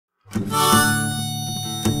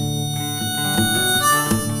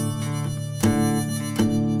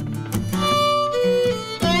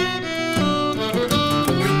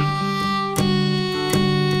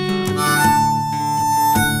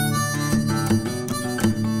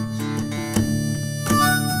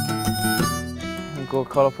Go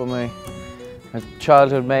call up with my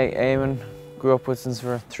childhood mate Eamon. Grew up with since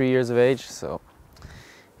we're 3 years of age, so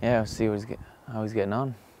yeah, I'll see how he's getting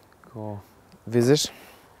on. Go visit.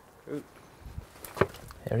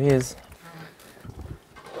 There he is.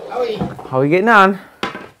 Howdy. How are you getting on?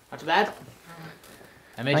 Not too bad.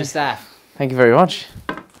 I made you staff. Thank you very much.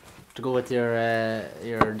 To go with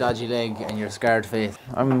your dodgy leg and your scarred face.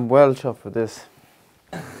 I'm well chuffed with this.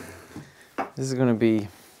 This is going to be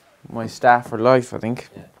my staff for life, I think.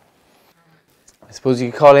 Yeah. I suppose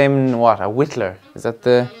you could call him, what, a whittler? Is that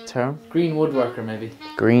the term? Green woodworker, maybe.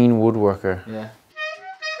 Green woodworker. Yeah.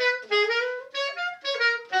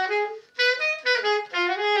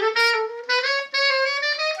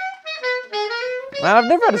 Man, I've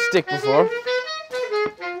never had a stick before.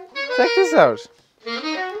 Check this out.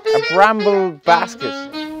 A bramble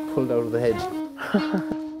basket pulled out of the hedge.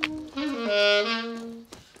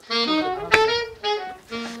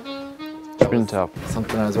 Spin top.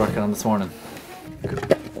 Something I was working on this morning.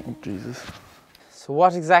 Oh, Jesus. So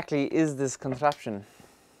what exactly is this contraption?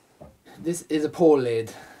 This is a pole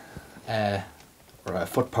lathe. Or a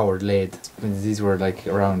foot-powered lathe. These were like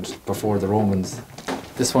around before the Romans.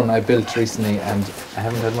 This one I built recently and I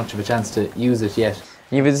haven't had much of a chance to use it yet.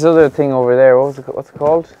 You've this other thing over there, what's it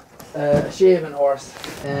called? A shaving horse.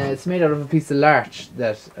 It's made out of a piece of larch,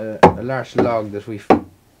 a larch log that we've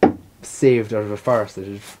saved out of a forest that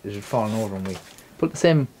it had fallen over, and we put the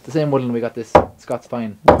same woodland we got this Scots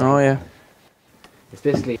pine. Oh yeah. It's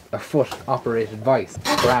basically a foot operated vice.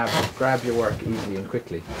 Grab your work easily and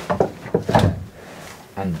quickly.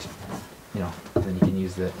 And you know, then you can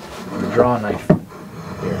use the draw knife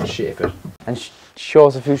here and shape it. And show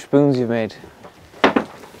us a few spoons you've made.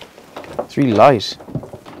 It's really light.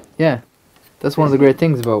 Yeah, that's one of the great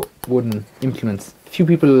things about wooden implements. Few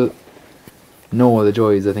people know the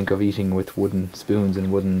joys, I think, of eating with wooden spoons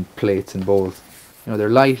and wooden plates and bowls. You know, they're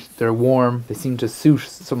light, they're warm, they seem to suit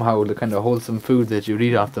somehow the kind of wholesome food that you'd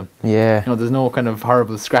eat off them. Yeah. You know, there's no kind of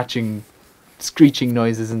horrible scratching, screeching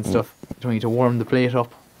noises and stuff. You need to warm the plate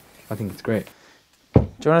up. I think it's great. Do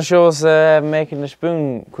you want to show us making the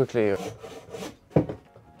spoon quickly?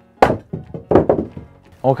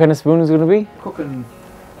 What kind of spoon is it going to be? Cooking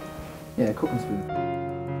spoon.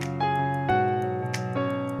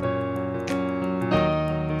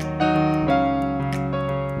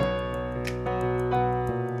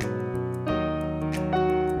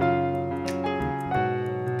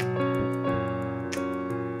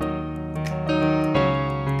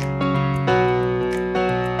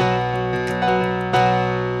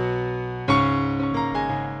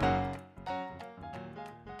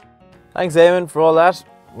 Thanks Eamon for all that.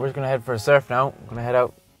 We're just going to head for a surf now. I'm going to head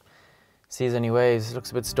out, see if there's any waves. It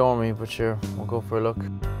looks a bit stormy, but sure, we'll go for a look.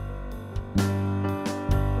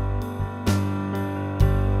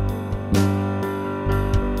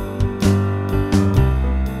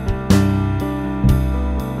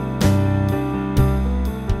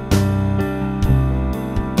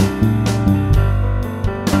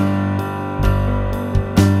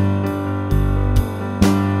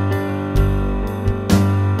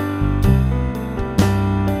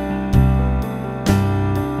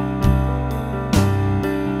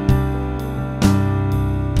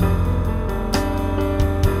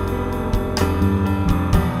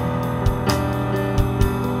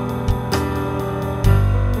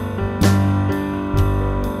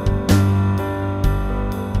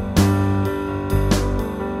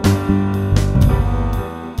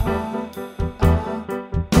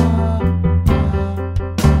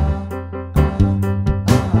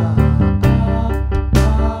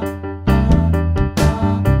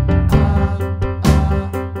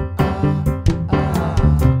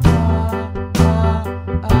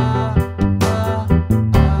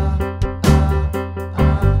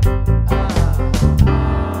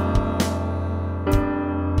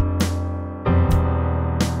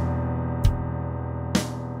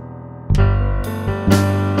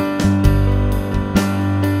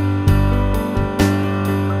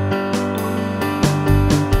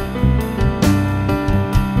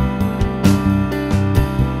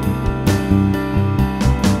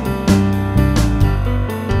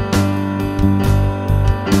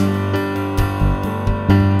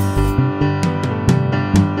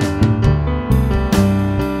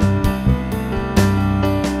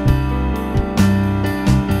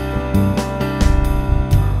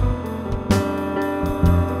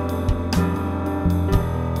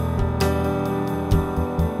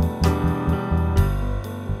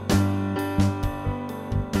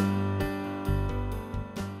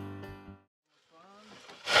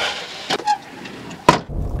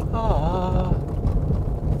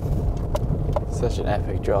 Such an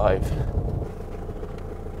epic drive.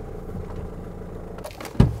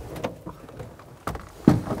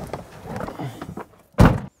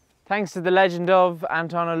 Thanks to the legend of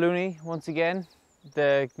Anton O'Looney once again.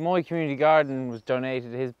 The Moy Community Garden was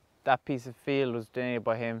donated, that piece of field was donated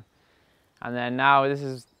by him. And then now this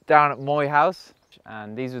is down at Moy House,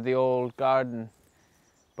 and these are the old garden,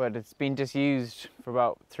 but it's been disused for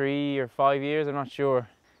about 3 or 5 years, I'm not sure.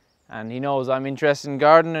 And he knows I'm interested in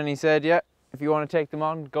gardening, and he said, yeah, if you want to take them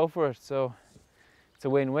on, go for it. So it's a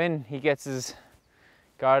win-win. He gets his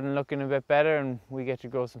garden looking a bit better and we get to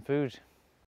grow some food.